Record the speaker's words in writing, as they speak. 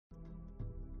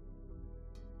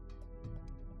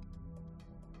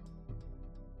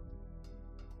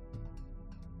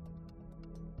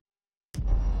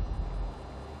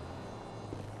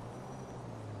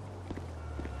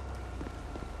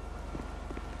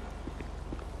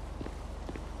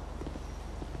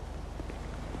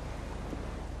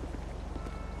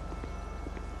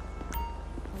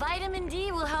Vitamin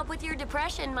D will help with your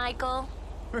depression, Michael.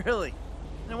 Really?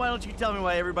 Then why don't you tell me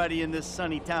why everybody in this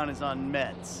sunny town is on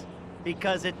meds?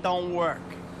 Because it don't work.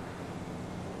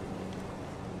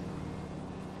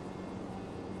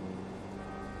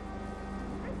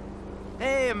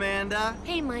 Hey, Amanda.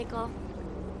 Hey, Michael.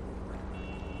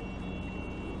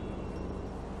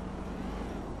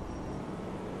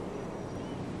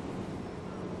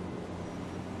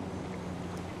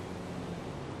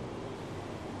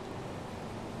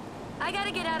 I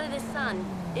gotta get out of this sun.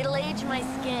 It'll age my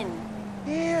skin.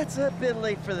 Yeah, it's a bit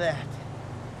late for that.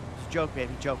 It's a joke,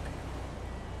 baby, joke.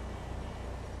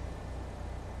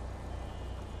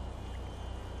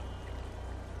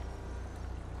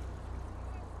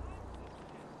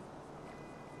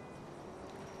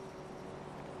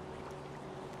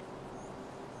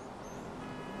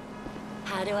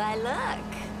 How do I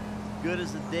look? Good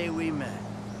as the day we met.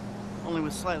 Only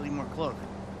with slightly more clothing.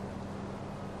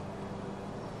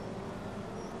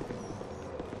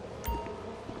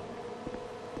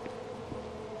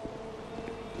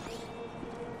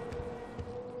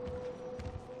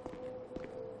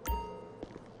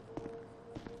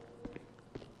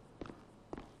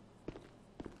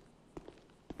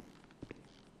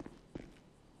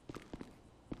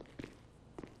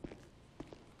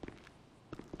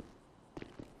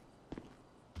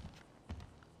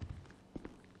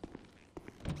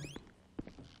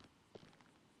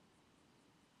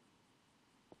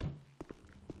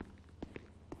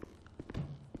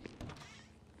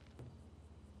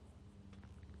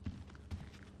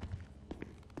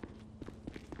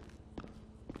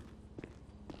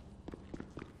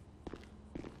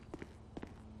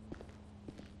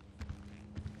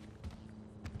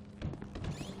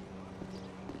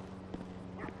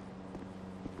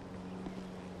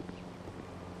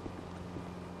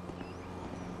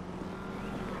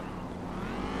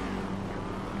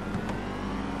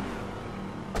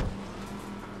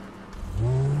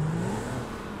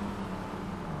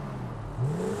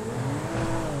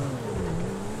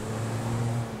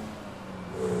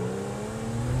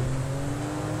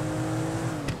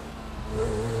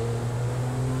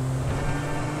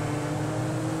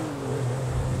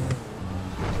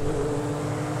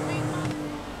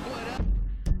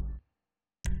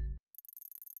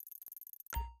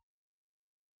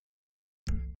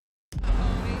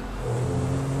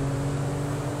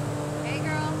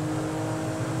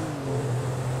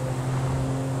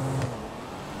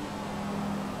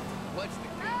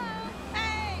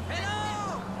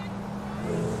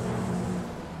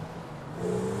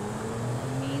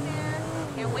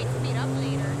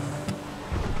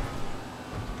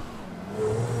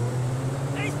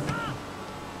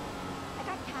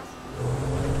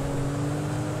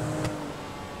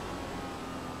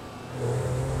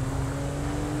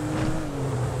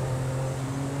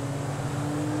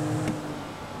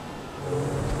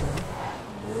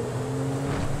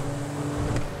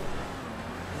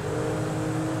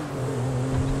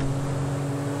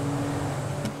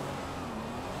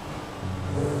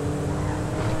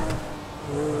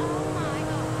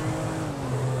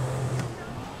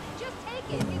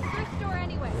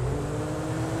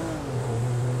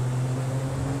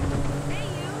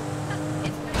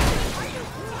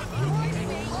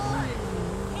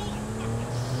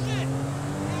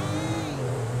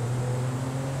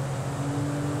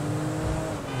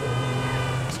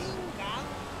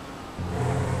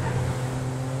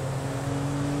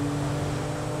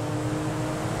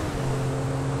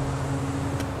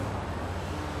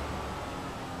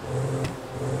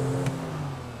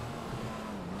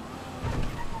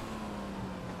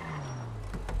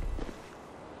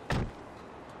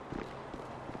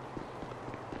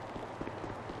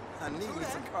 I need me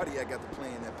some cardiac after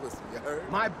playing that pussy, you heard?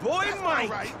 My boy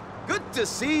Mike! Right. Good to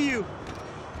see you.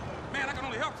 Man, I can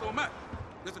only help so much.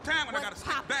 There's a time when I gotta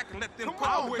step back and let them Come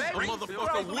on, with baby. a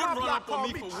motherfucker would run up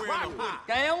on me for wearing a hoodie.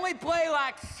 They only play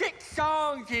like 6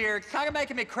 songs here. It's kind of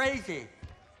making me crazy.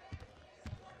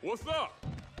 What's up?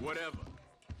 Whatever.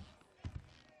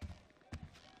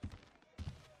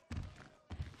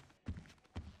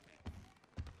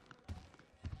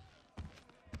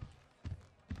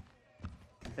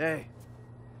 Hey,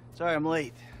 sorry I'm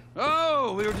late.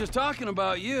 Oh, we were just talking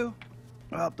about you.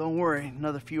 Well, don't worry.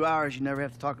 Another few hours, you never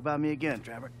have to talk about me again,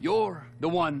 Trevor. You're the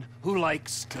one who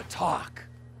likes to talk.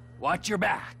 Watch your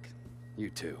back,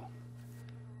 you two.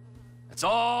 That's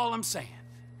all I'm saying.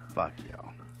 Fuck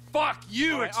y'all. Fuck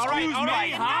you, All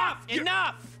right, huh?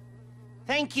 enough!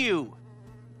 Thank you.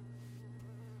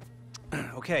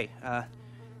 Okay,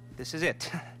 this is it.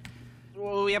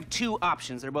 Well, we have 2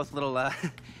 options. They're both a little,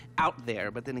 out there,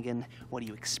 but then again, what do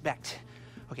you expect?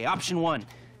 Okay, option 1.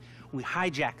 We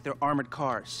hijack their armored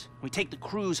cars. We take the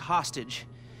crews hostage,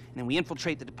 and then we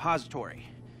infiltrate the depository.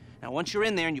 Now, once you're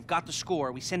in there and you've got the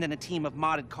score, we send in a team of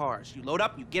modded cars. You load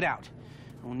up, you get out.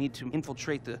 And we'll need to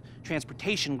infiltrate the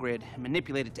transportation grid and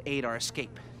manipulate it to aid our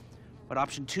escape. But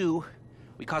option 2,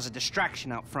 we cause a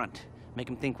distraction out front. Make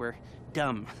them think we're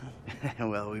dumb.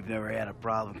 Well, we've never had a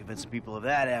problem convincing people of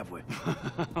that, have we?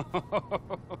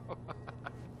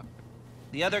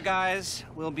 The other guys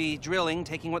will be drilling,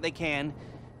 taking what they can.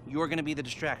 You're gonna be the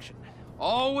distraction.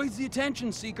 Always the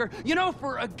attention seeker. You know,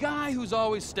 for a guy who's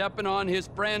always stepping on his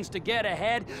friends to get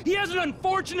ahead, he has an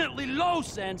unfortunately low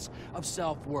sense of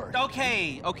self-worth.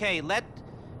 Okay, let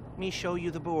me show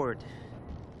you the board.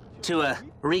 To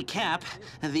recap,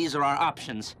 these are our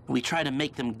options. We try to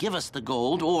make them give us the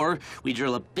gold, or we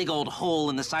drill a big old hole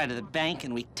in the side of the bank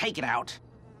and we take it out.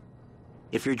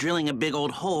 If you're drilling a big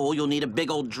old hole, you'll need a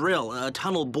big old drill, a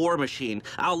tunnel bore machine.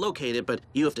 I'll locate it, but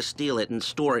you have to steal it and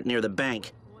store it near the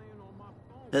bank.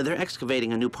 They're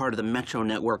excavating a new part of the metro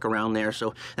network around there,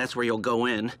 so that's where you'll go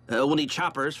in. We'll need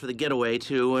choppers for the getaway,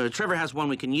 too. Trevor has one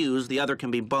we can use. The other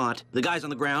can be bought. The guys on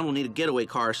the ground will need a getaway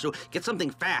car, so get something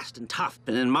fast and tough,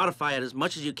 and then modify it as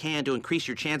much as you can to increase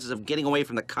your chances of getting away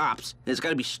from the cops. It's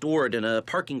got to be stored in a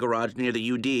parking garage near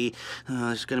the UD.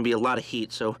 There's going to be a lot of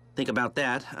heat, so think about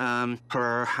that. I'm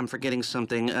forgetting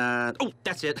something. Oh,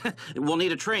 that's it. We'll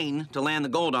need a train to land the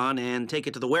gold on and take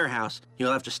it to the warehouse.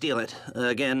 You'll have to steal it.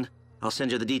 Again, I'll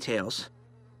send you the details.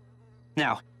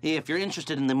 Now, if you're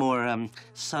interested in the more,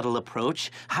 subtle approach,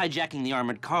 hijacking the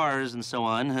armored cars and so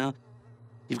on,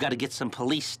 you've got to get some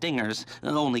police stingers.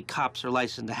 Only cops are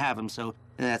licensed to have them, so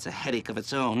that's a headache of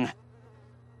its own.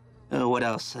 What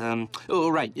else?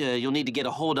 You'll need to get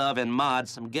a hold of and mod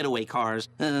some getaway cars.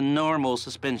 Normal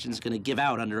suspension's gonna give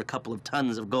out under a couple of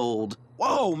tons of gold.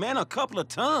 Whoa, man, a couple of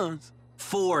tons?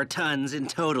 4 tons in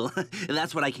total.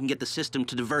 That's what I can get the system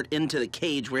to divert into the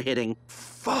cage we're hitting.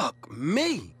 Fuck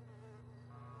me.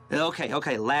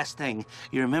 Okay, last thing.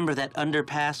 You remember that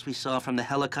underpass we saw from the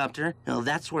helicopter? Well,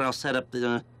 that's where I'll set up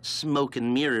the smoke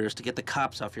and mirrors to get the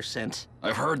cops off your scent.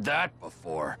 I've heard that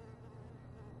before.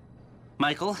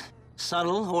 Michael,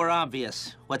 subtle or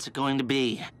obvious? What's it going to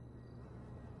be?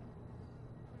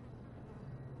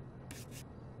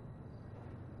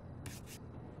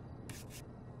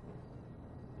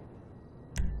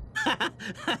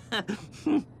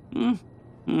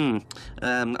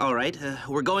 All right.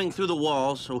 We're going through the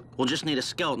wall, so we'll just need a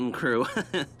skeleton crew.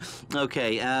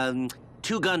 Okay,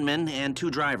 2 gunmen and 2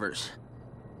 drivers.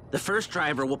 The first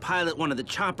driver will pilot one of the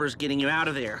choppers getting you out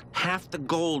of there. Half the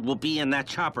gold will be in that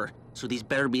chopper, so these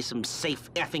better be some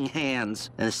safe effing hands.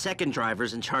 And the second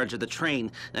driver's in charge of the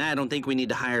train. I don't think we need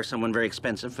to hire someone very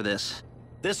expensive for this.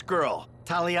 This girl,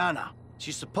 Taliana,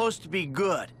 she's supposed to be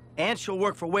good, and she'll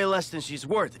work for way less than she's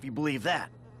worth, if you believe that.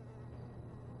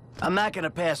 I'm not gonna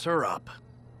pass her up.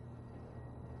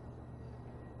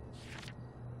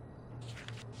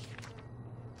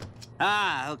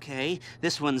 Ah, okay.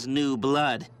 This one's new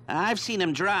blood. I've seen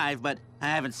him drive, but I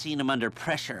haven't seen him under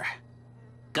pressure.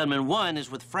 Gunman 1 is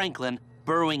with Franklin,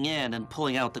 burrowing in and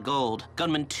pulling out the gold.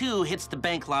 Gunman 2 hits the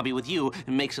bank lobby with you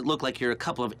and makes it look like you're a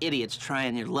couple of idiots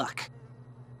trying your luck.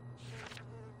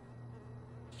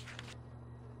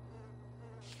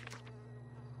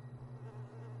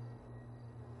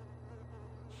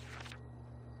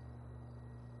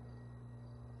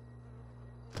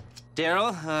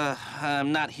 Daryl,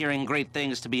 I'm not hearing great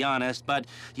things, to be honest, but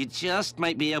you just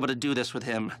might be able to do this with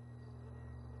him.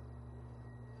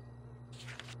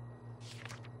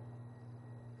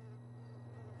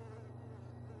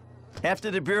 After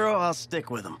the Bureau, I'll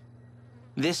stick with him.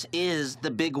 This is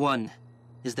the big one.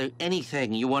 Is there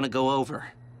anything you want to go over?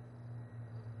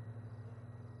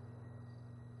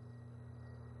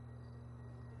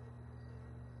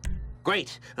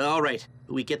 Great. All right.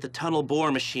 We get the tunnel bore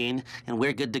machine, and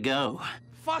we're good to go.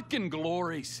 Fucking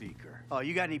glory seeker. Oh,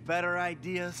 you got any better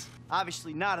ideas?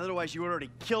 Obviously not, otherwise you would already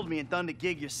killed me and done the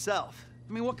gig yourself.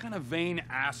 I mean, what kind of vain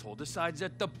asshole decides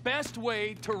that the best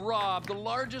way to rob the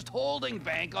largest holding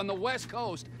bank on the West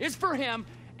Coast is for him,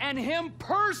 and him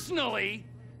personally,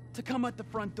 to come at the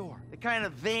front door? The kind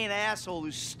of vain asshole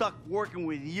who's stuck working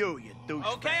with you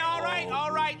douchebag. Okay,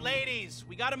 all right, ladies.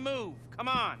 We gotta move. Come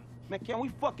on. Man, can we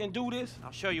fucking do this?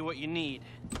 I'll show you what you need.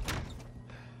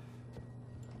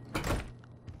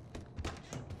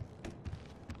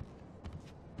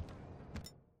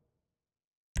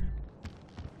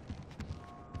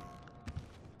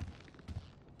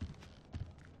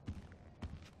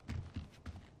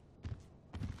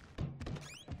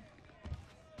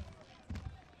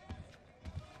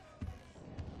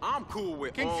 I'm cool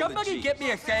with Can all somebody the get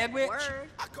me a sandwich?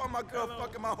 I call my girl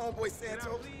fucking my homeboy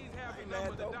Santos.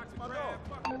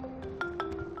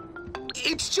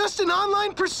 It's just an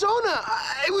online persona.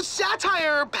 It was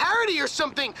satire or parody or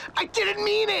something. I didn't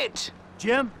mean it.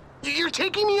 Jim? You're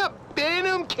taking me up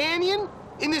Banham Canyon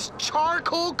in this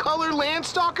charcoal color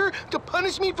landstalker to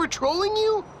punish me for trolling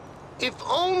you? If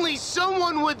only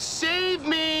someone would save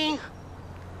me.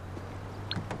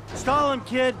 Stall him,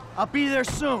 kid. I'll be there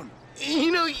soon.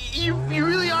 You know, you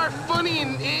really are funny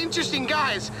and interesting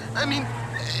guys. I mean,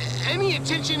 any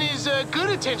attention is good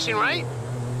attention, right?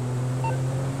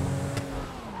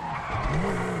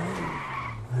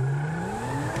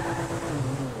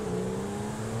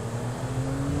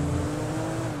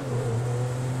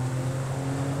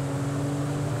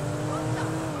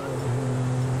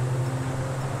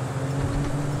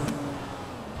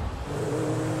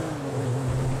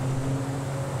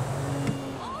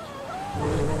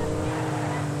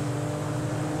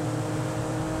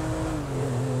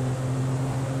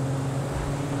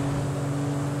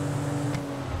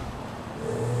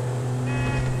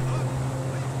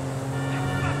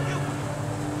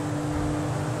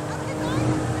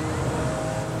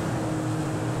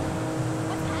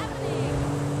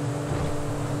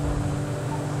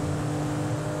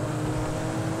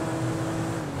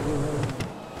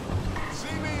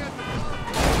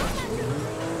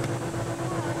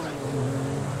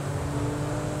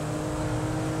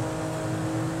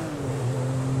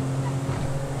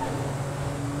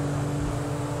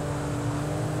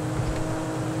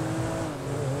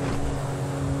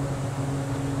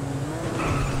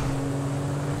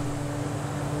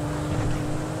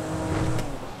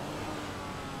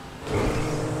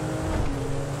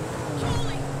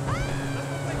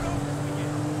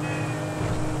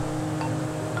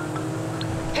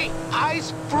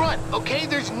 Eyes front, okay?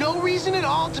 There's no reason at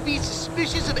all to be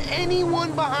suspicious of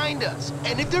anyone behind us.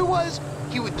 And if there was,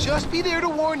 he would just be there to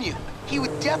warn you. He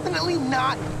would definitely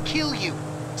not kill you.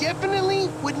 Definitely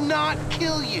would not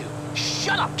kill you.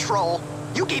 Shut up, troll.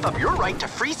 You gave up your right to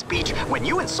free speech when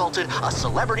you insulted a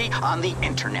celebrity on the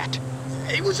internet.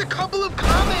 It was a couple of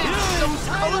comments, some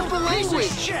colorful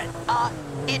language.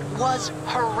 It was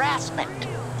harassment.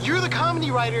 You're the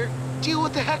comedy writer. Deal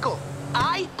with the heckle.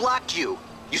 I blocked you.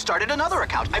 You started another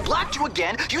account. I blocked you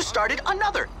again. You started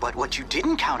another. But what you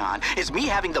didn't count on is me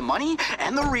having the money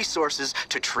and the resources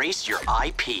to trace your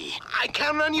IP. I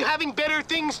counted on you having better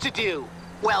things to do.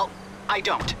 Well, I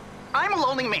don't. I'm a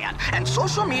lonely man, and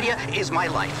social media is my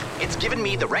life. It's given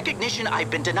me the recognition I've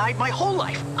been denied my whole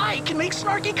life. I can make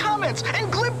snarky comments and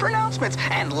glib pronouncements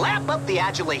and lap up the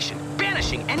adulation,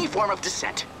 banishing any form of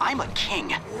dissent. I'm a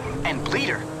king, and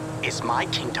Bleeder is my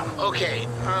kingdom. Okay,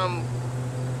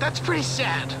 that's pretty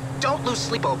sad. Don't lose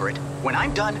sleep over it. When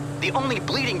I'm done, the only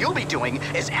bleeding you'll be doing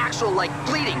is actual, like,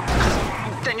 bleeding.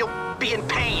 Then you'll be in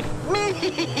pain.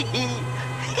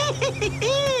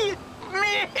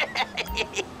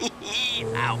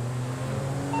 Ow.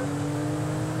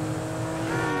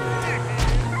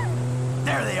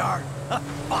 There they are.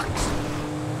 Fucks.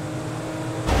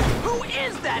 Who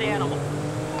is that animal?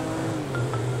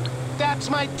 That's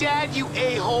my dad, you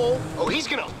a-hole. Oh, he's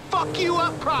gonna fuck you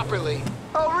up properly.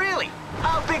 Oh, really?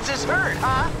 How big's his herd,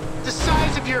 huh? The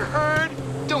size of your herd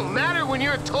don't matter when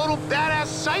you're a total badass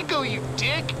psycho, you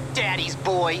dick. Daddy's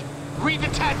boy. Read the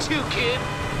tattoo, kid.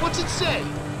 What's it say?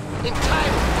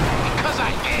 Entitled, because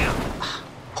I am.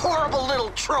 Horrible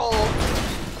little troll.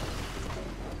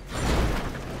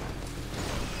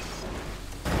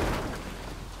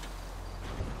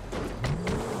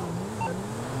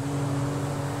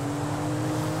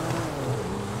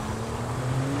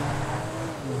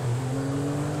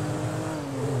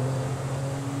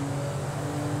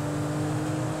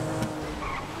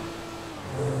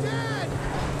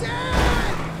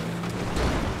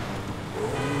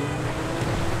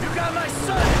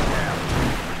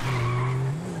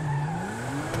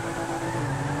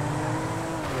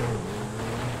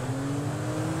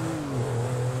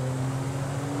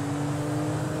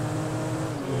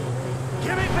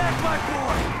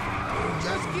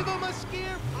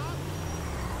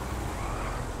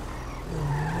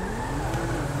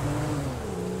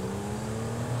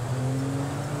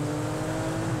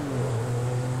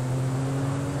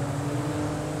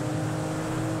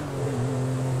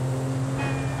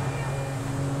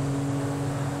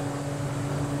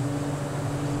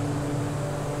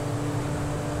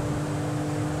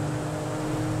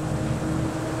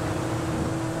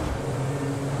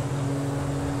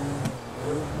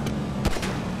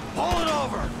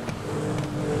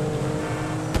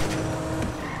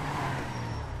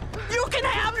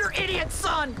 Idiot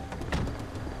son!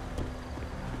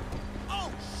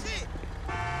 Oh, shit!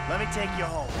 Let me take you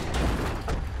home.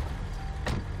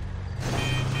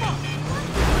 Fuck! You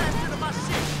blasted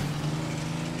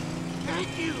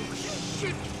you!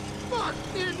 Shit! Fuck,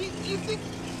 man! Do you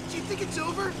think it's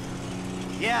over?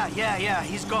 Yeah,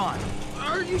 he's gone.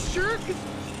 Are you sure? 'Cause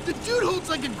the dude holds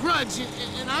like a grudge,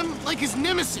 and I'm like his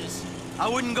nemesis. I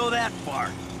wouldn't go that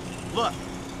far. Look,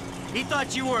 he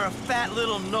thought you were a fat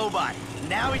little nobody.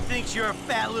 Now he thinks you're a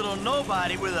fat little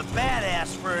nobody with a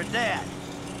badass for a dad.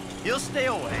 He'll stay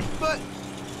away. But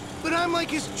I'm like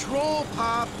his troll,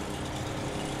 Pop.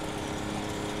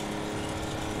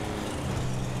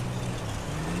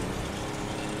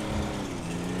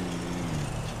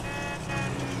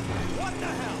 What the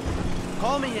hell?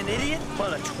 Call me an idiot,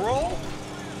 but a troll?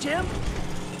 Jim?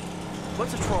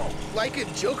 What's a troll? Like a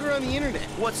joker on the internet.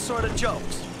 What sort of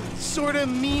jokes? Sorta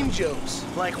meme jokes.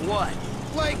 Like what?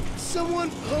 Like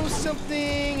someone posts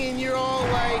something and you're all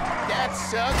like, that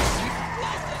sucks.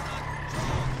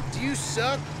 Do you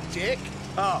suck, dick?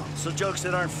 Oh, so jokes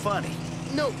that aren't funny.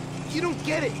 No, you don't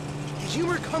get it.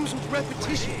 Humor comes with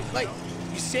repetition. Like,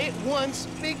 you say it once,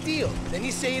 big deal. Then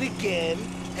you say it again,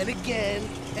 and again,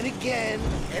 and again,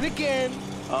 and again.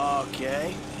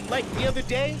 Okay. Like the other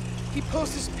day, he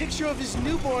posts this picture of his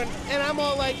newborn, and I'm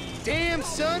all like, damn,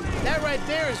 son, that right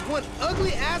there is one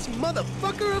ugly-ass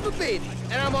motherfucker of a baby.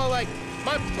 And I'm all like,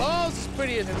 my balls is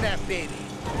prettier than that baby.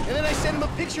 And then I send him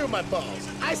a picture of my balls.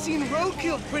 I seen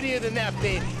roadkill prettier than that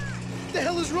baby. What the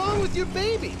hell is wrong with your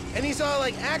baby? And he's all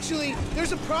like, actually,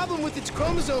 there's a problem with its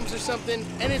chromosomes or something,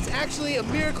 and it's actually a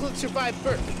miracle it survived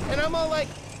birth. And I'm all like,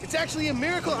 it's actually a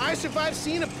miracle I survived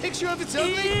seeing a picture of its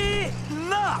ugly...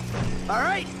 Enough! All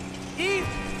right?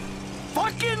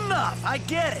 Fucking enough! I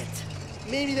get it.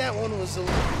 Maybe that one was a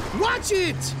little... Watch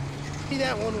it! Maybe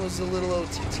that one was a little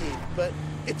OTT, but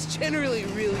it's generally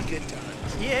really good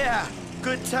times. Yeah,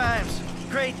 good times.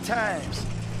 Great times.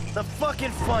 The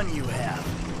fucking fun you have.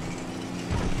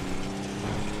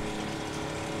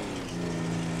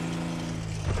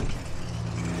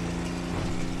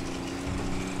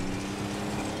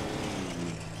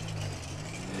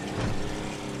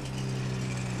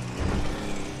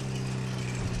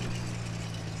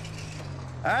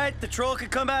 All right, the troll can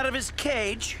come out of his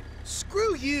cage.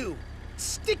 Screw you! It's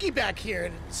sticky back here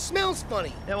and it smells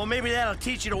funny. Yeah, well, maybe that'll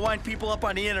teach you to wind people up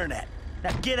on the internet.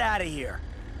 Now get out of here.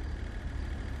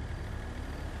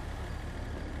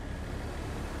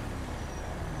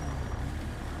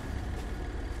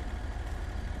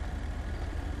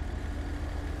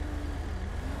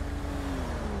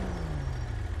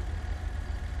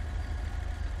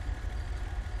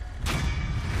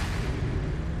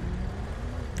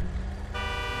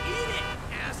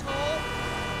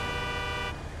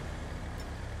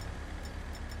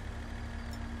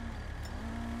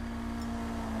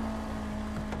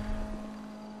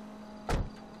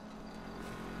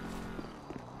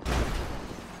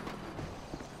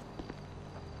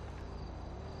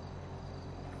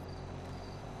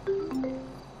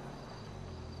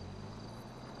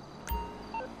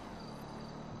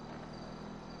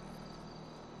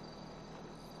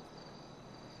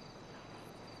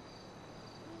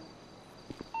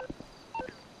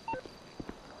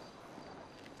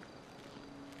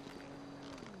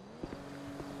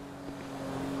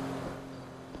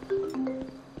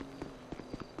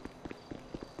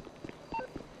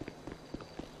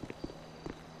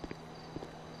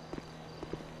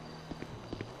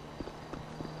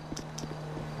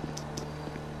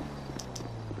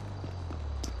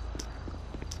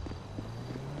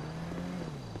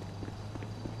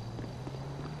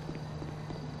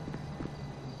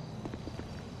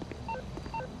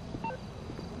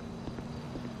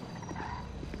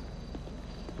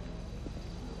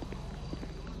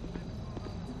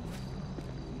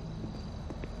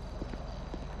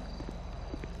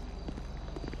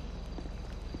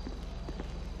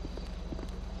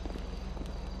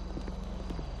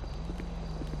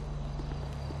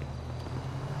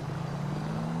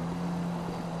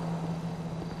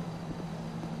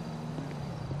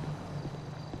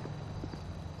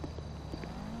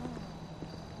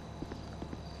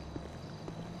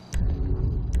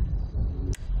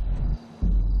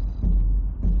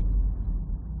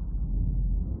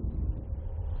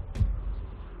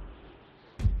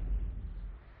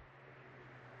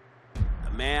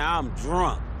 Man, I'm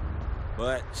drunk.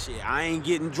 But shit, I ain't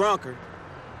getting drunker.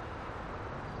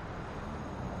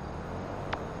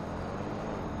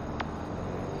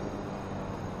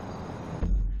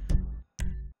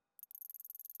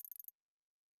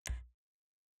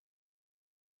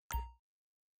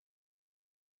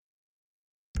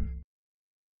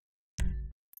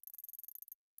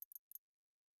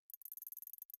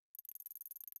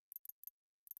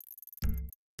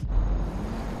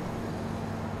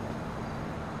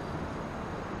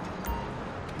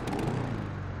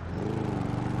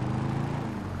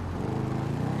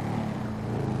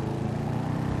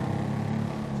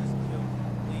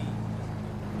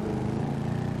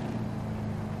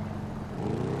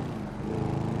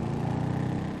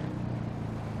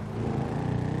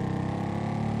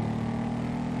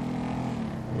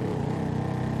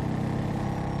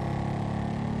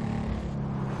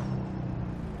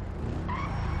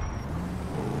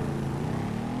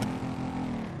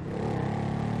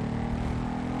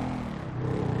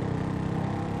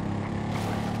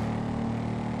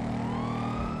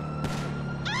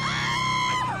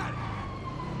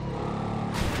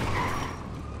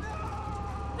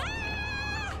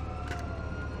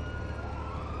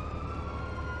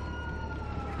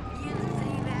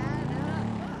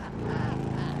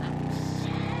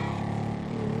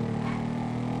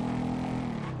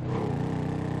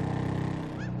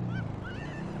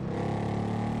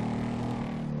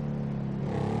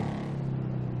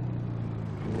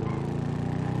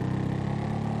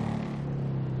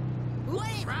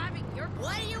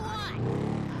 What do you want?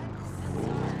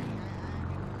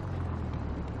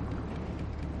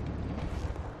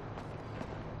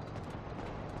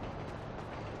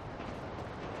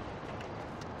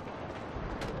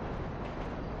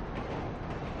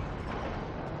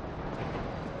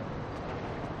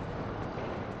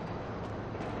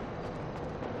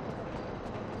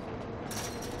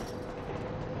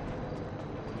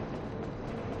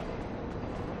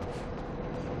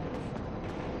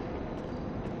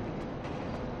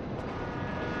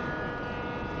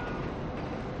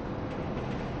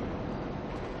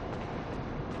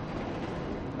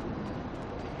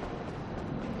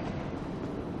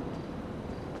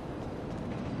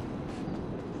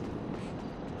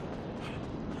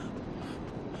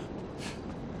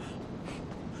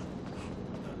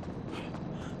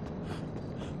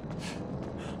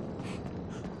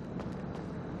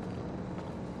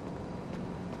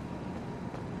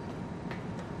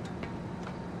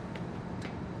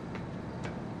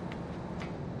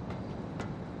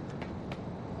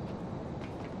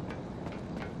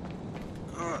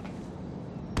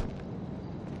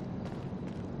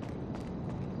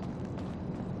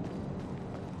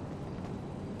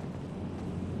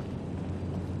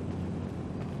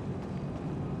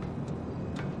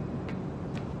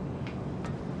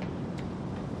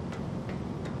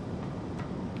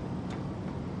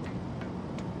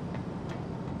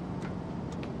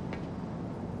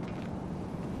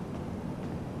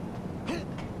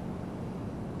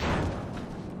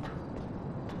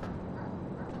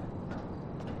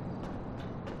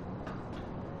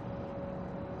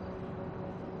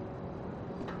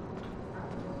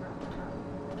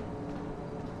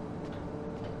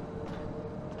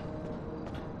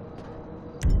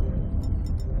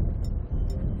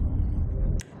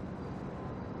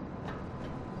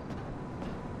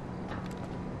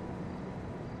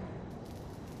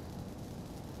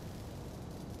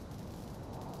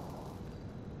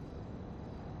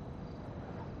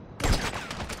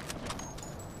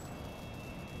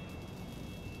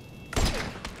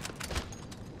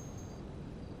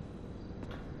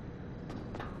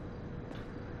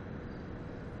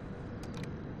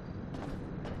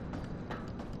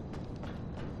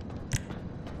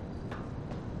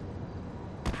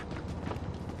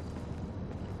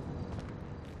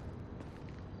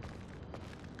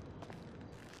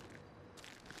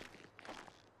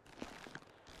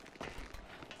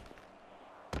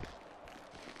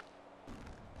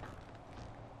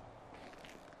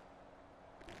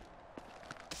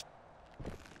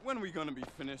 When are we gonna be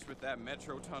finished with that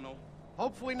metro tunnel?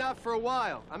 Hopefully not for a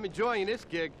while. I'm enjoying this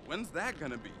gig. When's that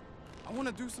gonna be? I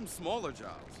wanna do some smaller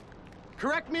jobs.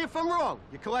 Correct me if I'm wrong.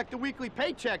 You collect a weekly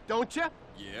paycheck, don't you?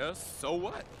 Yes, so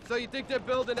what? So you think they're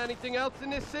building anything else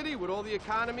in this city with all the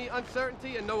economy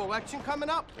uncertainty and no election coming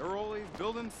up? They're always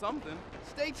building something.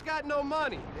 State's got no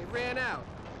money. They ran out.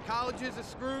 Colleges are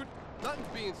screwed. Nothing's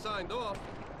being signed off.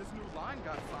 This new line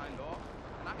got signed off,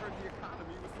 and I heard the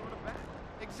economy was sort of bad.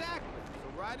 Exactly.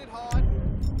 So ride it hard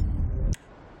and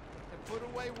put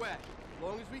away wet, as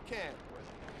long as we can.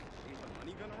 Ain't the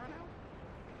money gonna run out?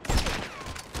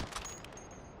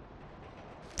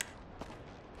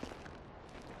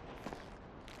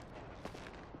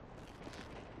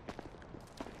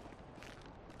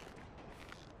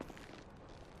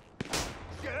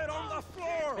 Get on the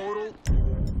floor! Total.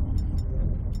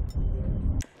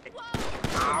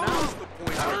 Now's the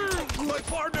point. My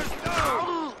partner's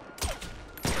down!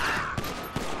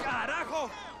 Carajo!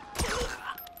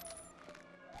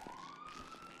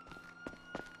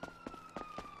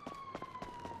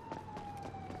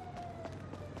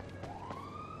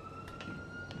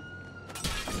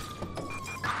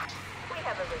 We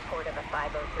have a report of a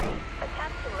 503.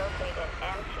 Attempt to locate an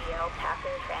MTL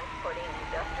packer transporting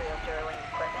industrial drilling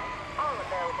equipment. All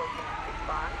available units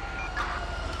respond.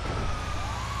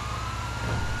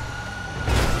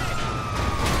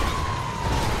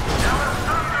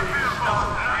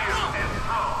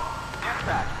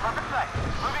 Dispatch, perfect sight.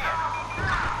 Moving in.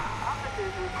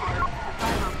 Officers report a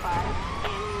 505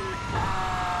 in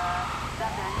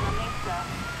southern La Mesa.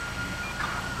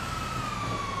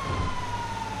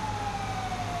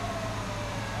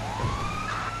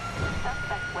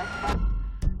 Suspect westbound.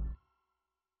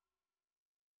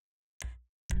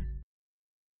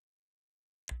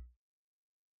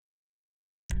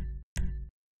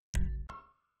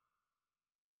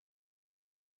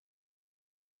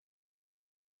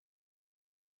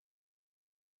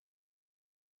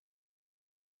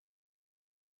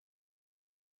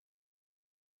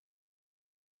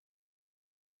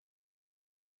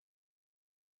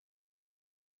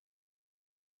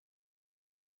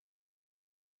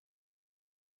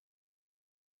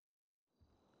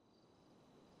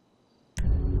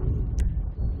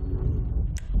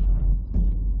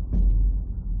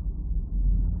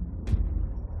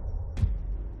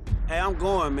 Hey, I'm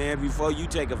going, man, before you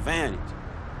take advantage.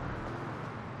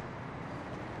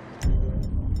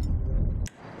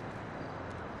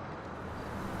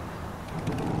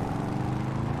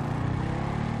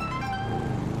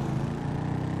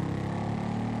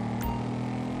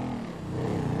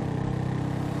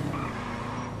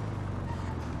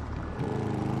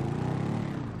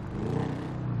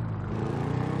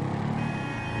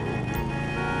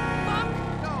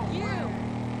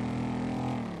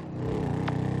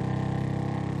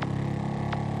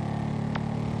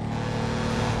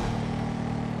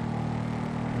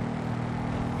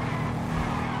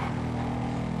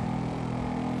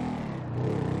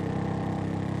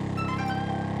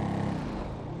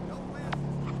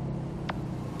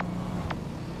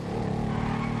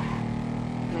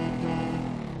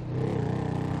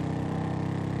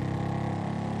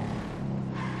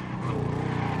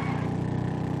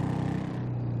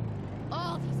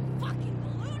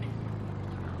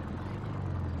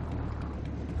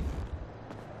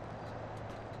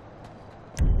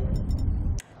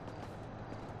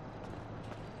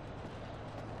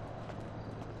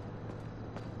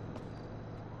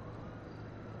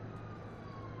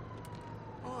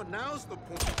 Oh, now's the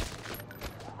point.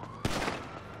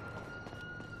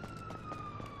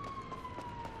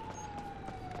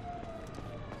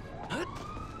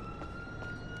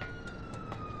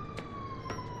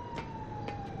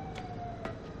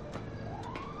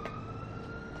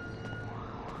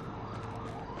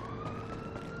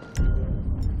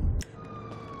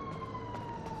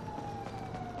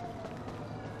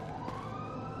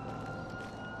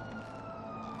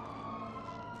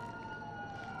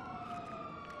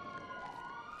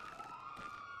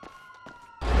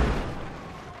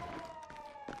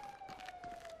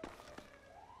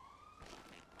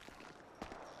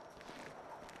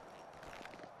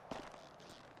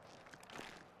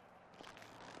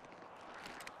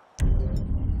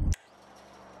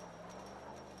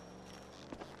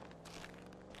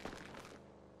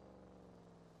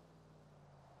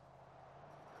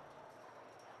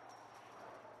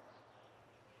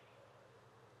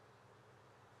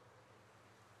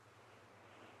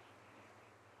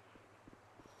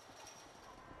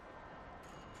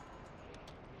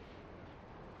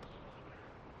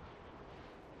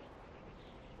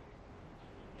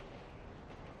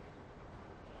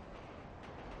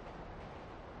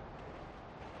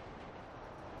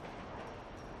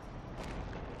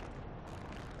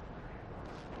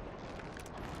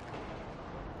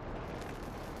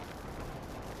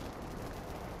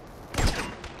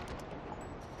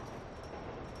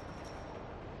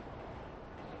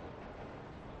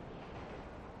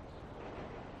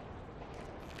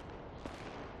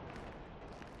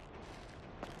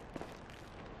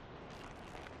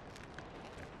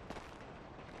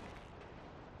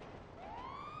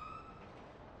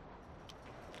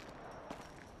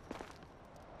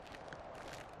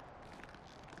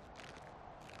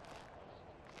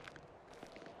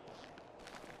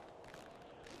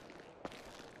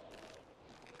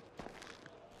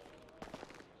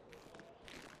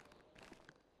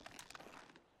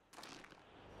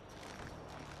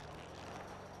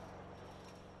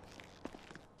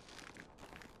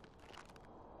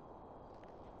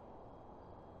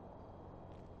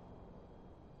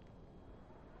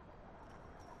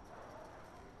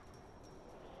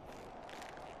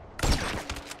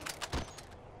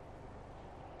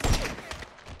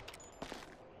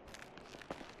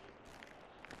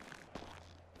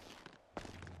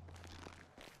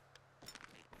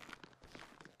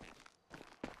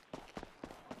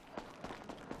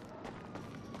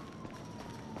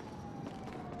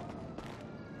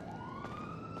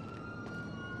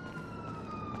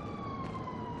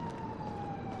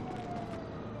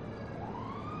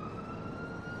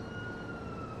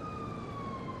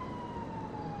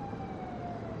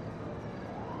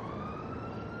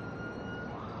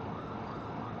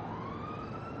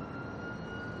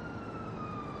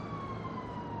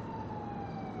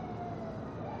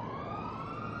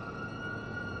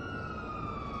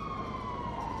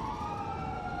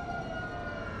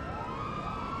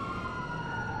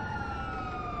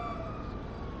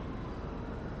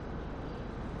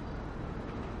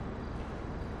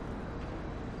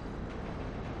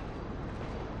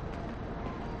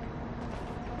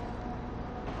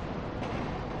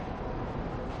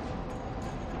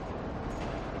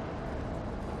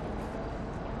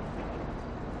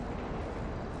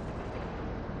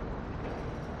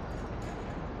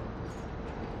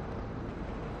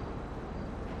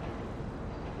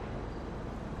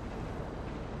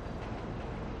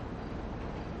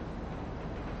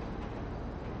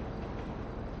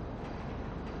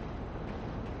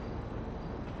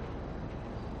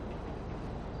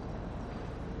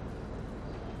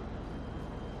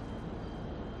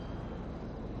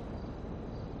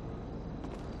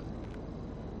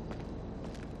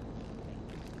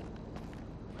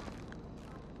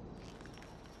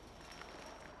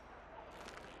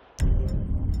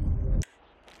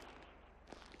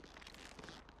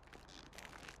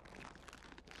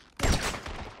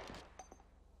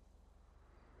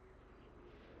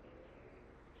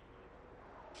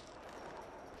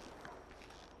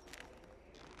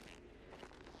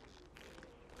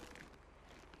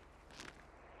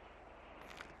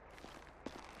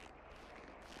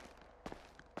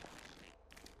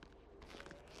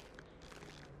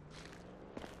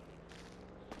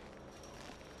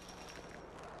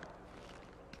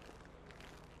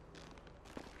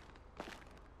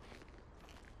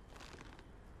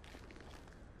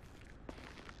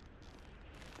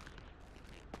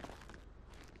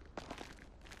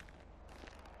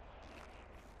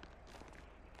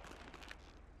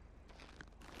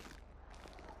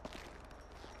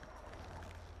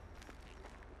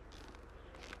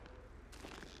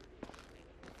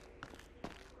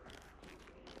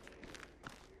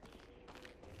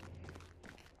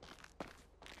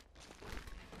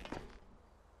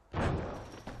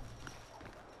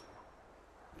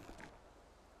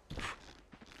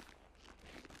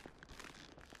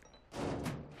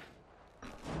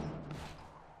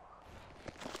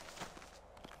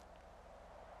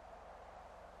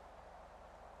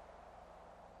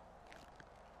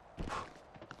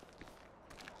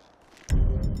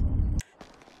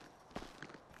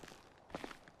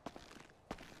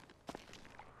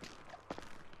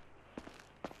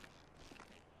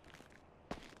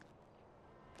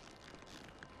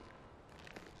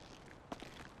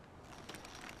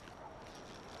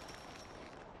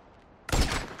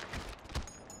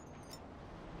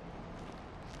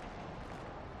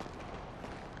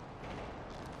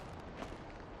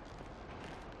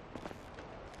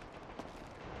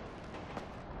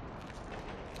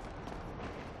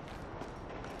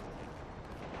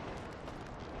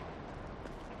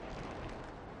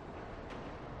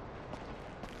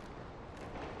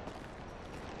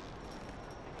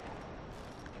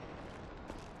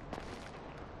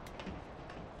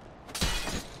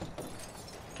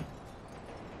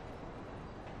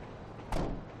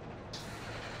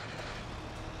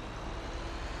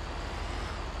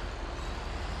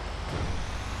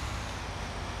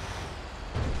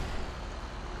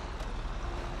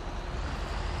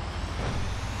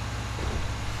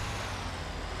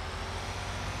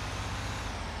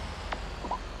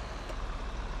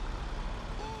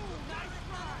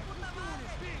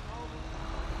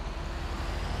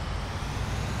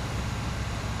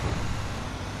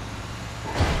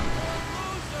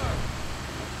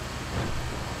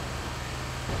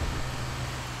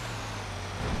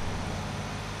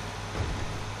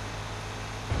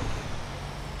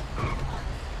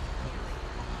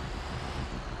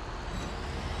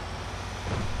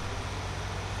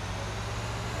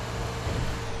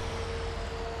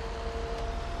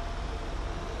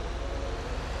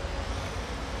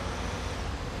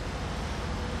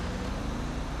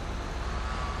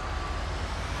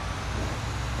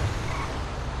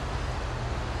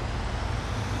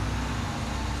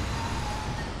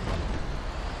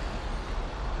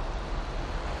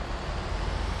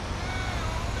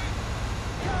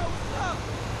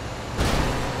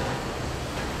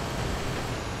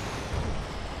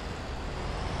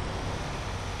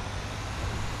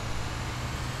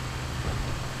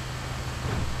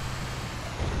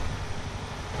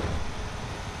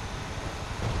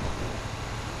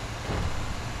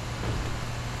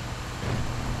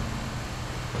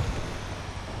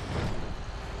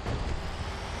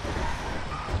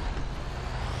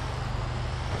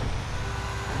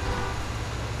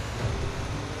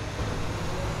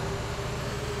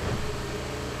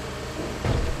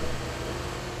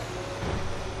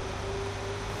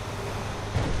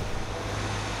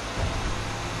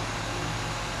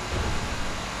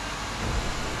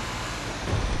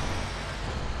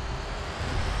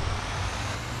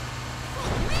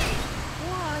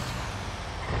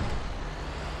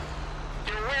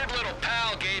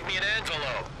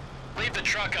 Leave the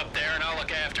truck up there and I'll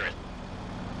look after it.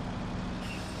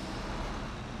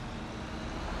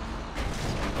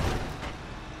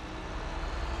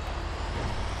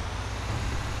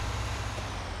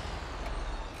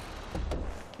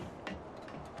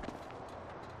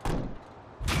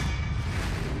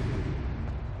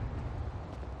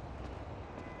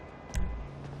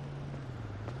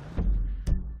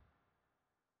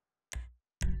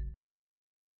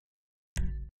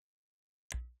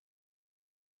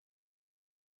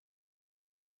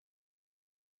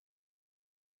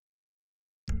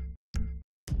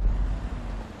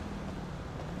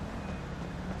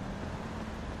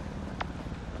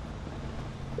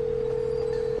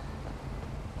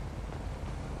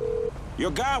 Your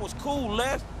guy was cool,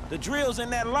 Les. The drill's in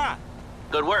that lot.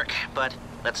 Good work, but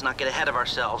let's not get ahead of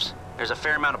ourselves. There's a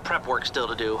fair amount of prep work still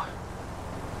to do.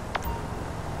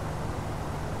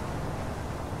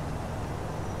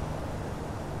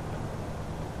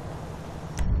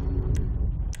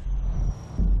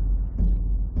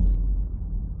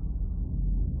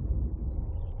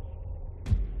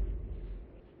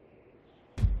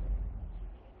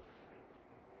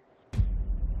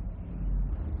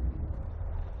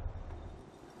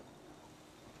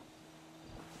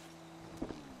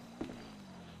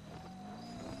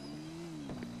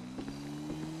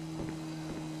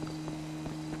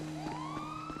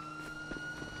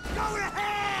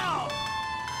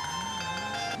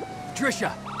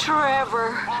 Trisha!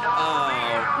 Trevor.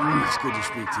 It's good to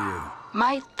speak to you.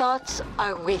 My thoughts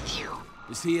are with you.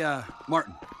 Is he,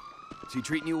 Martin? Is he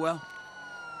treating you well?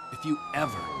 If you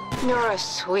ever... You're a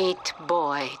sweet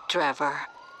boy, Trevor.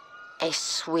 A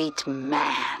sweet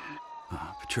man.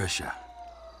 Patricia,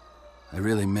 I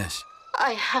really miss...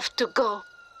 I have to go.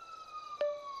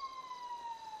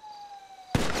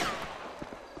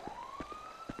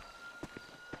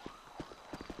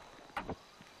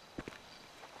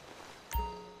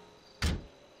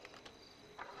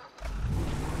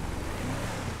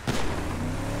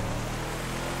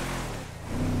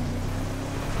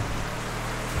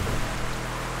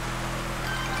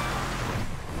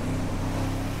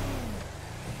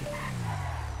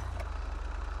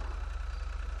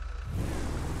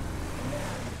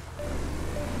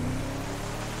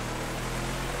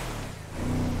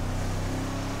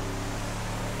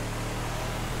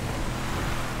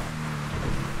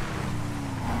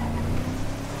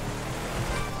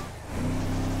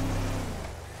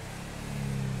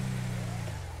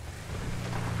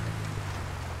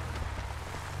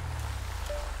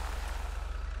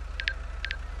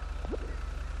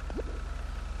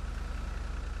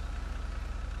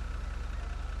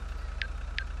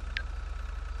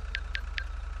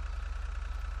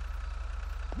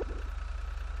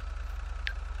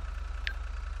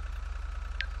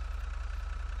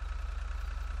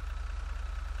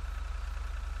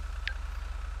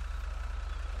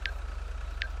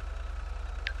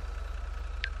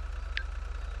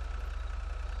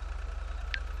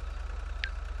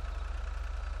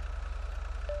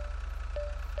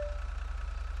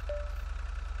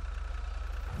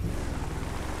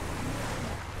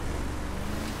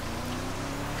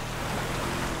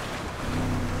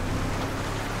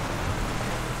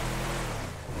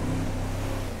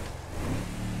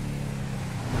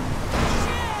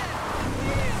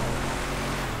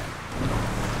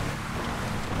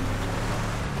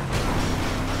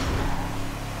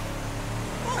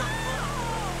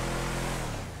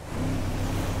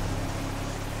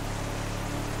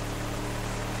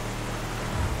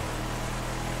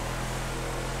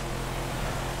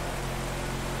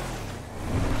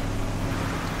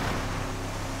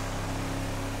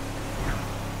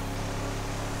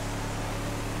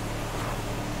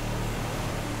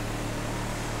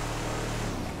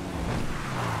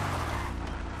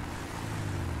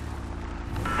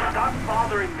 Stop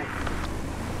bothering me.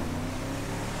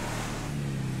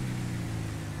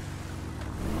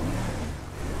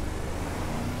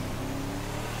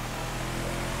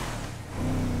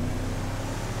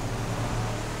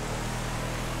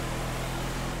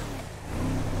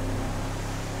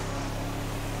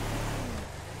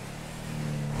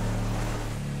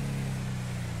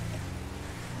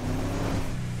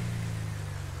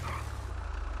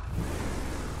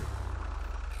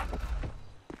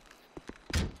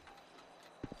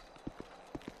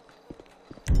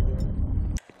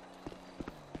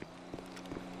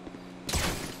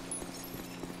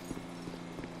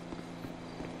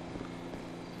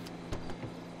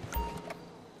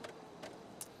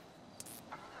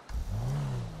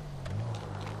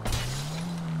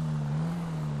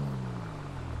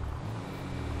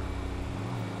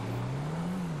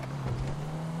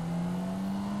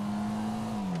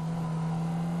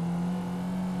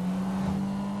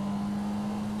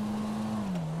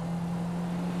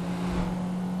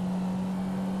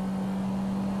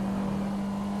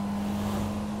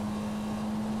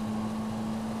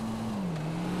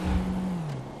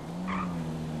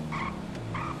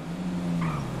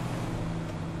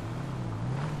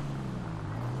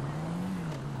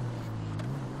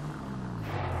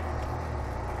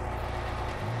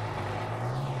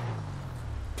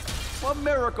 What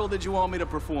miracle did you want me to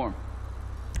perform?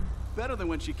 Better than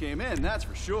when she came in, that's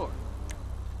for sure.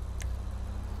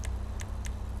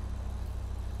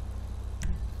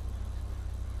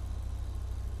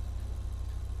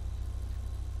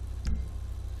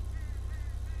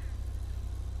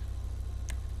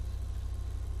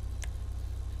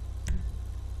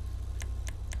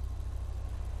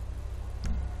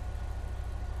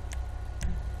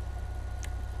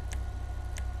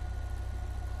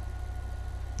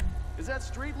 Is that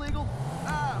street legal?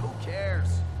 Ah, who cares?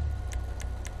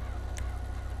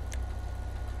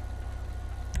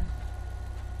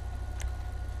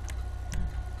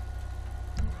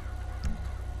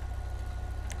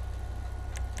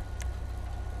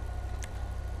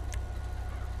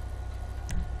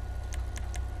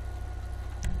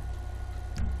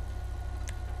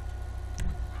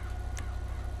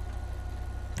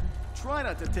 Try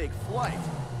not to take flight.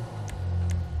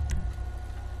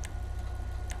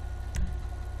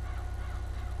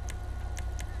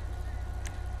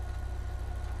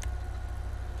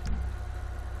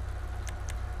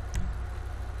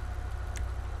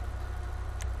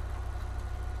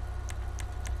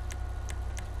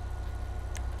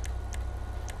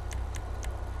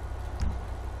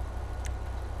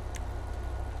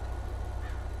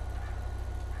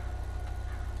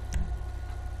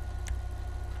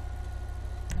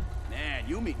 Man,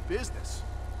 you mean business.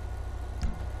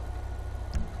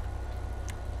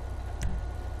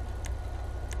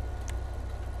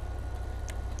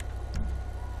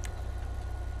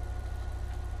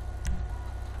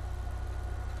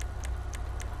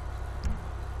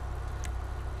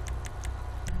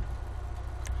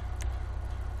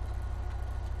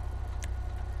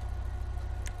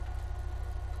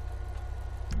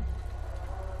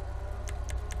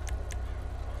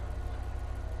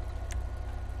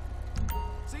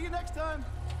 See you next time.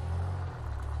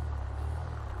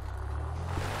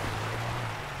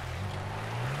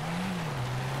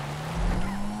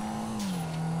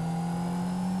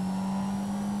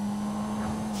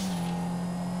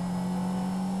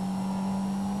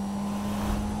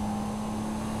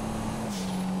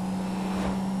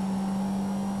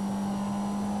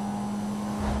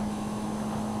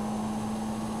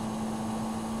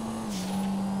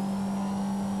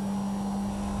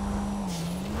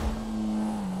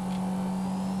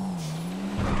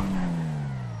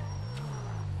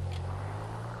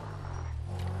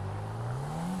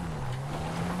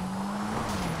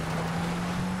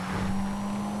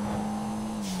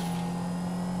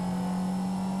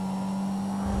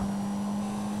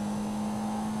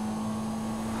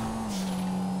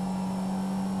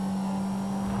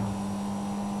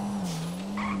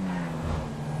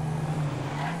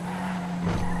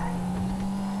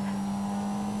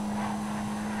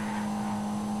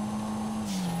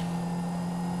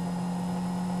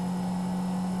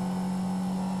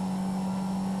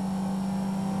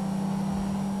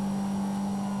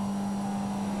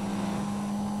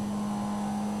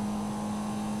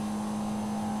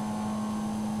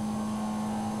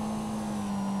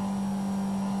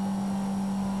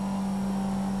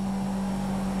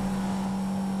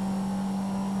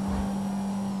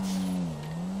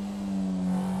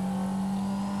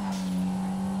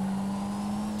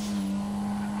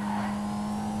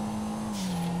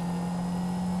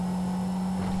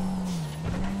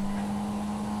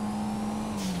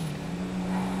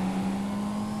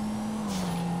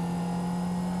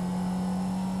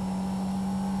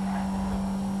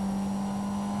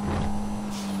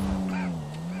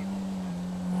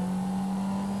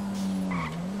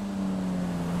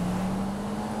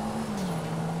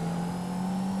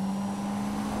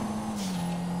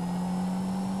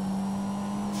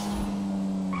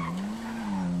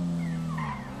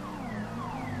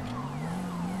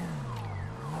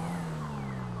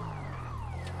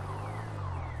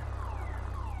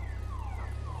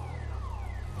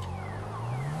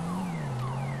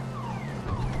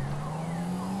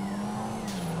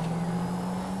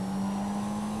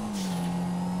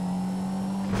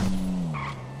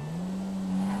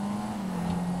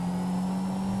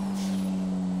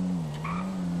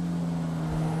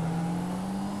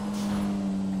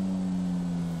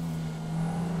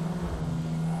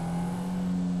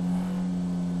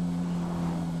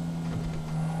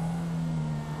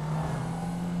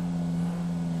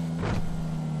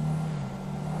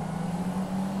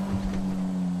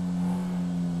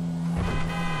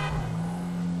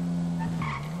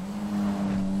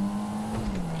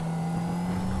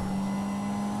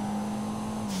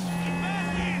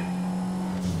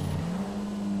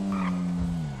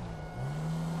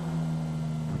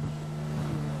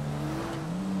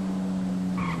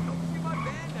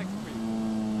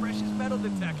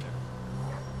 Detector.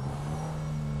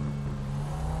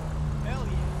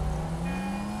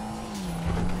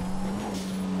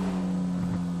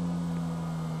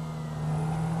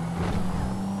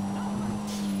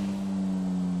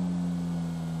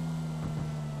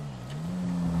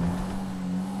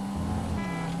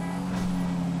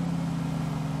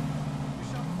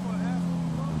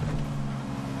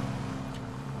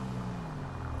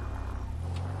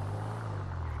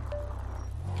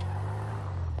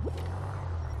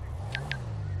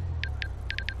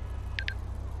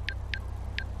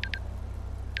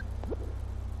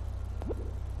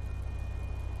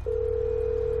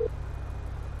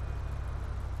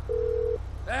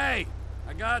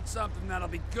 got something that'll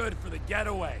be good for the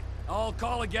getaway. I'll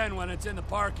call again when it's in the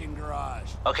parking garage.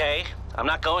 Okay, I'm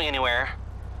not going anywhere.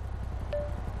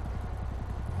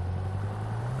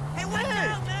 Hey, watch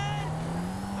out, man!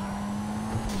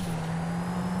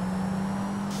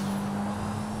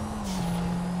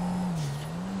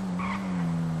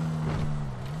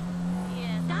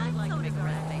 I'd like to make a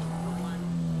reservation for one.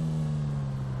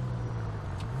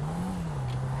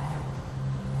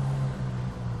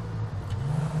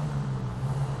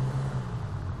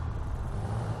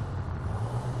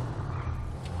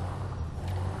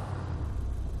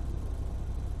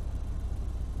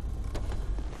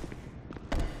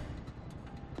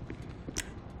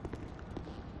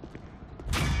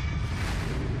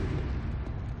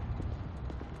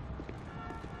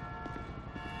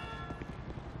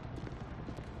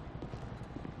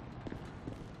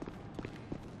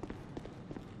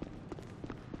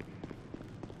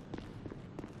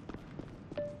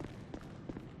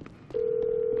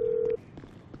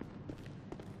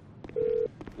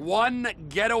 One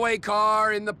getaway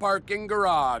car in the parking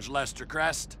garage, Lester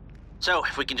Crest. So,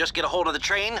 if we can just get a hold of the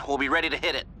train, we'll be ready to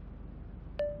hit it.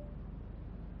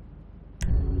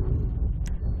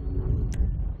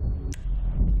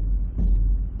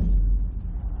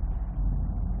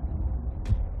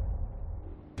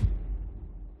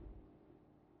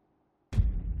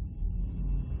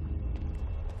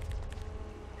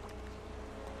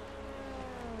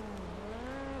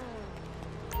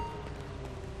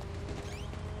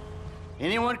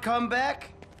 Anyone come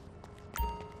back?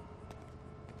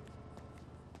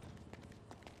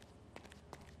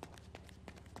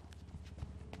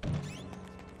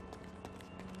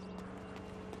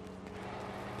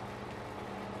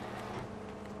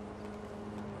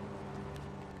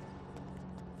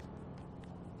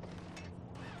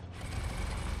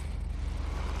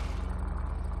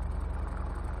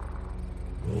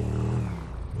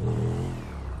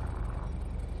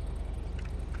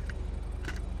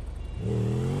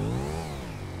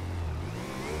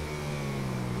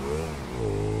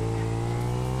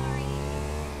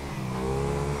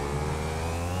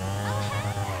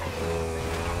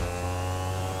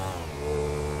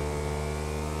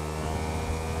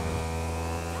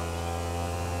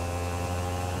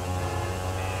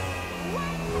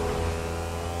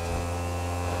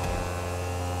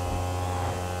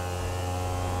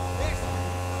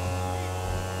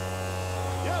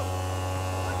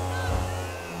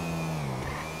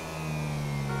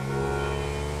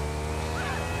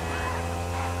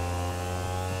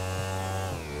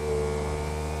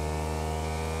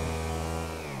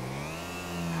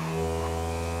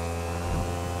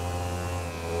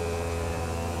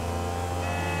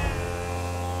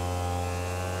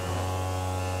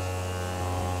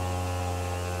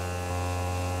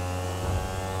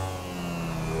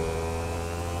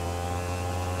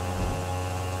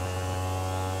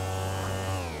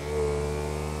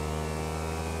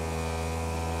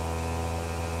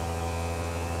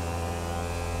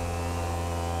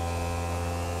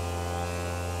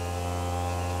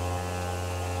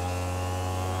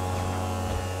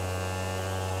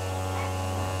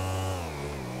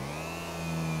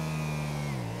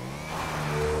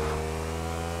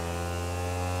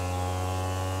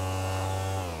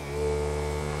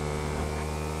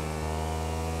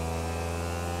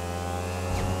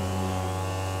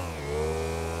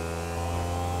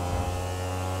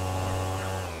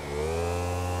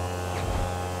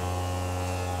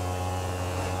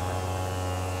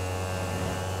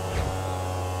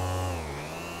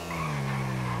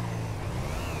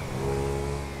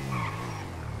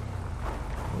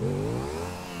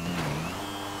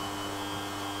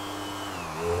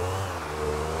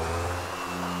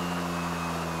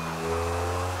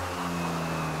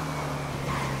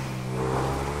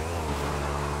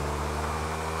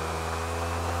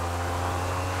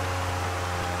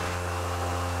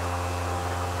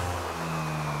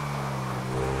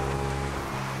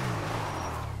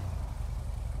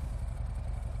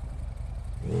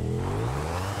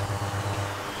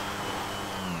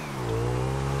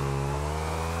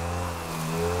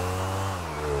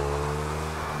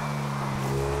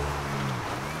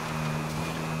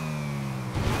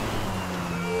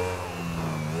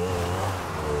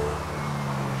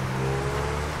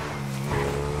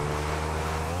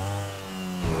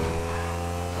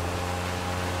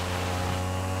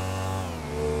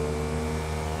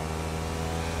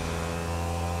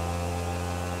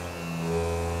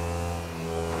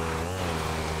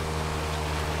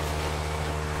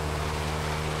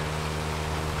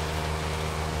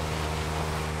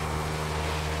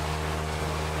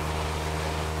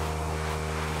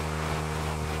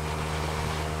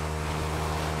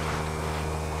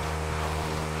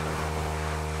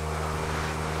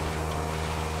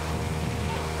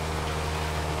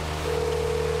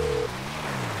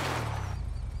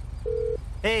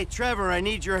 Hey, Trevor, I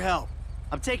need your help.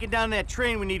 I'm taking down that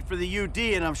train we need for the UD,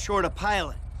 and I'm short a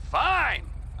pilot. Fine.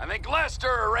 I think Lester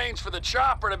arranged for the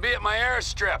chopper to be at my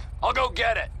airstrip. I'll go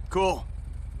get it. Cool.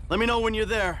 Let me know when you're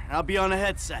there, and I'll be on a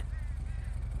headset.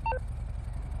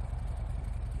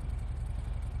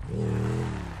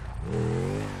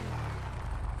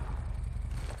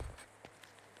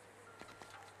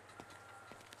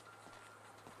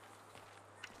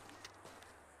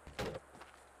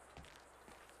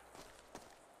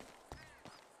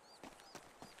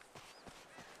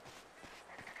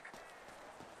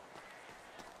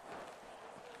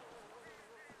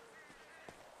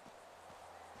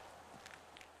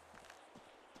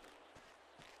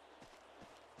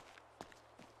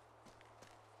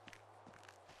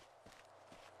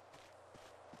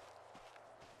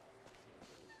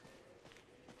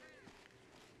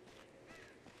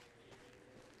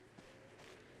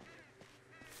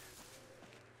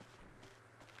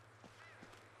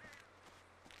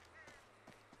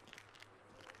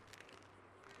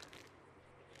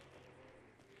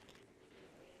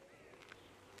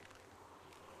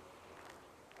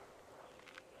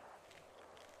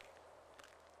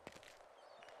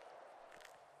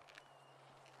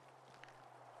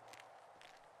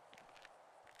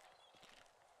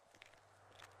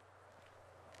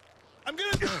 I'm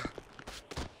gonna...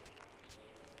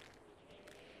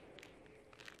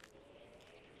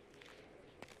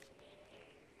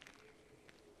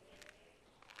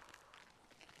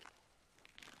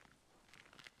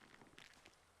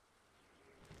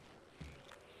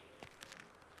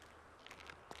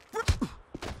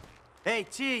 Hey,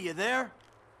 T, you there?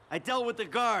 I dealt with the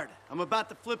guard. I'm about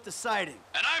to flip the siding.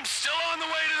 And I'm still on the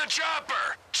way to the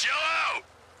chopper. Chill out.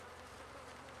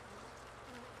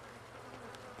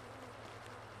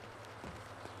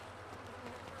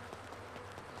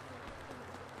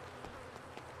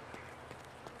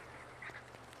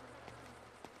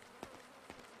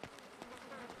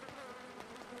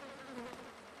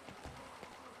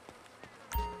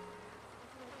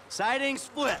 Siding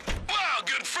split. Wow,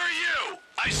 good for you.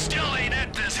 I still ain't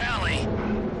at this heli.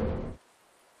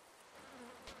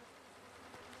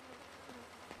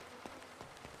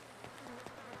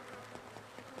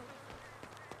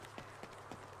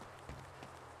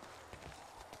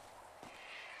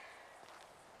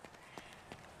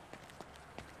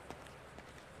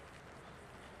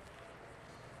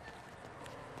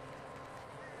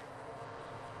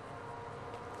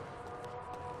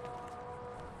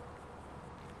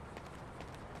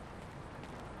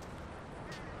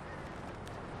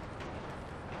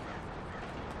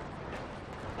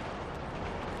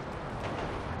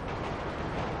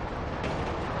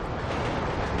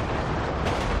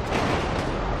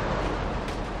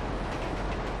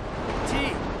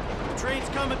 Train's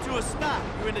coming to a stop.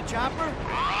 You in the chopper?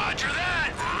 Roger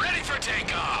that. Ready for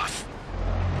takeoff.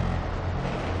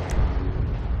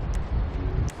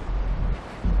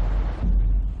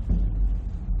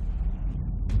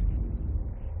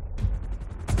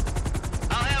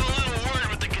 I'll have a little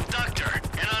word with the conductor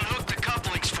and unhook the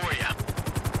couplings for you.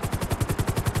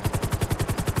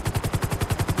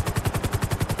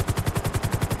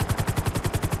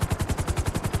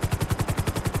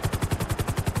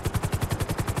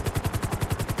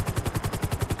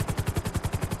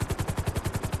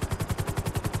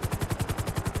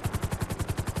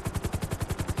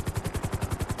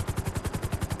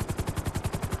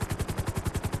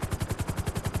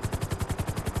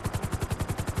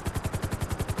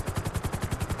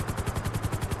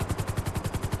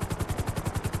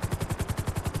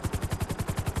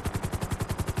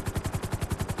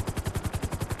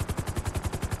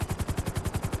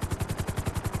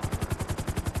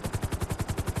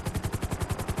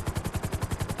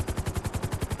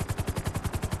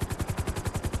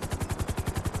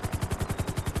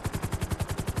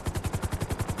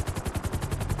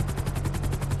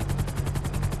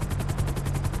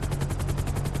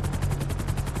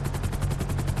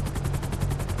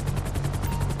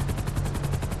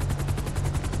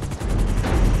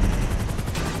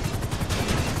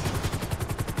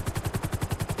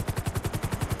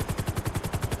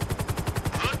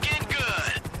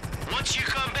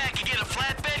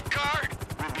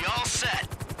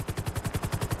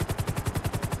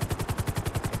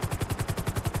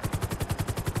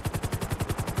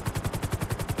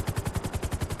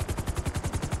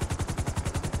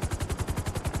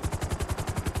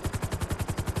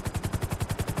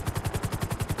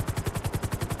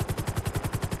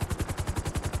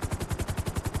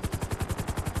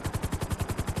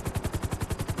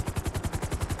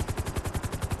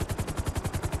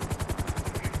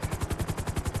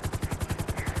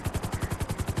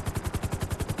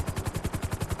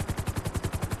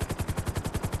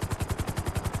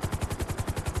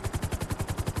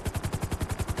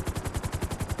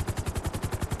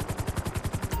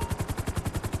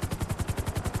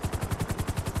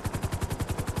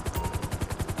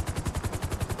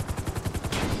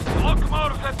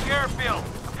 locomotives at the airfield.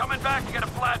 I'm coming back to get a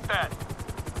flatbed.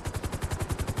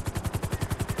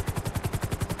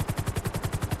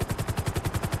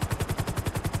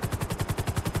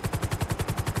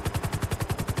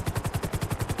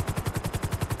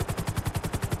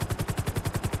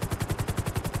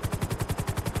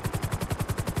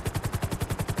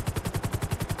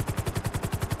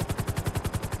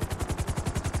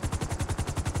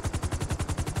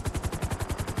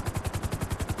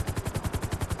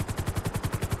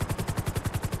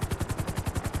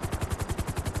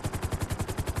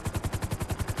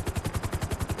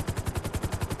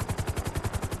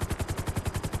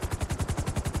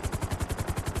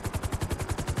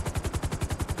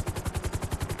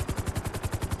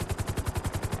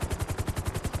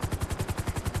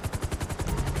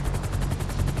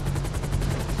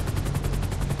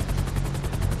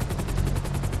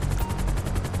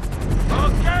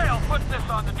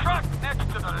 On the truck next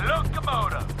to the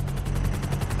locomotive.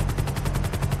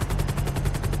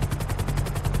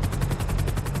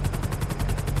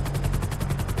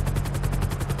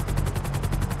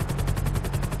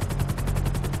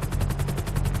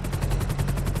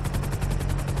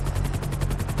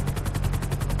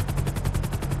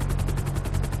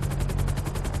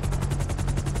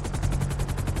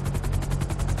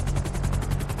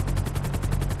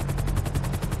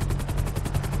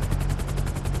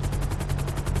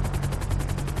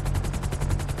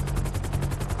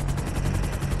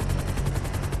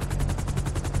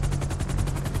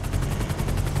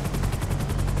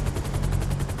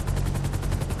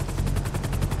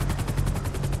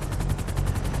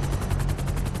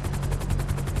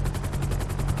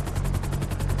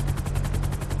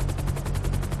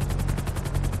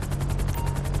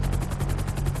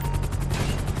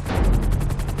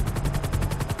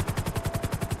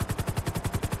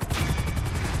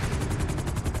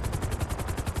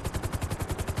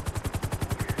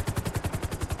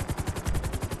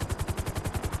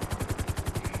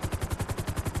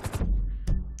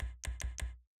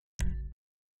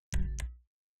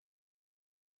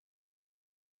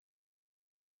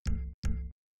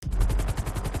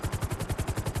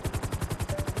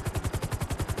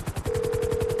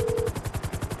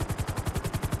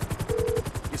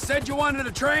 Said you wanted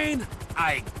a train?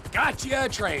 I got you a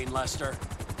train, Lester.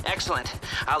 Excellent.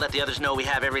 I'll let the others know we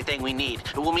have everything we need.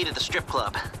 We'll meet at the strip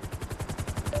club.